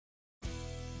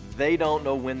They don't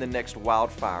know when the next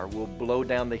wildfire will blow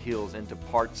down the hills into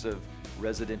parts of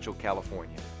residential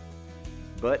California.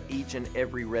 But each and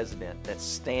every resident that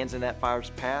stands in that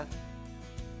fire's path,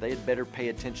 they had better pay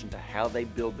attention to how they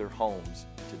build their homes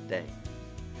today.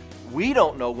 We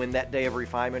don't know when that day of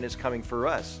refinement is coming for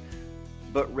us,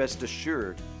 but rest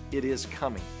assured, it is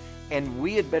coming. And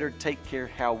we had better take care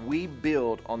how we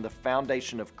build on the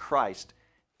foundation of Christ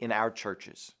in our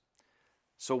churches.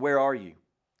 So where are you?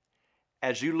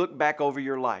 As you look back over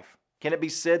your life, can it be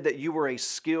said that you were a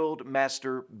skilled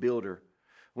master builder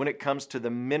when it comes to the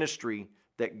ministry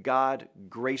that God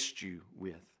graced you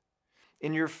with?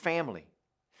 In your family?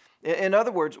 In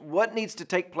other words, what needs to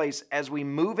take place as we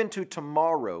move into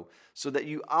tomorrow so that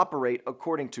you operate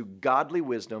according to godly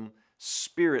wisdom,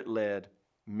 Spirit-led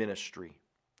ministry?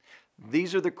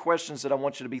 These are the questions that I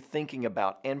want you to be thinking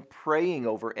about and praying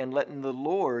over and letting the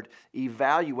Lord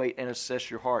evaluate and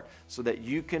assess your heart so that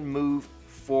you can move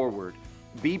forward.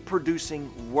 Be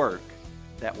producing work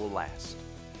that will last.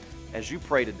 As you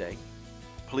pray today,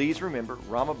 please remember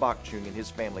Rama Bakchung and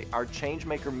his family, our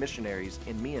Changemaker missionaries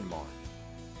in Myanmar.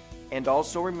 And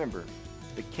also remember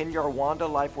the Kinyarwanda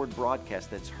Life Word broadcast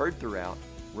that's heard throughout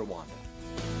Rwanda.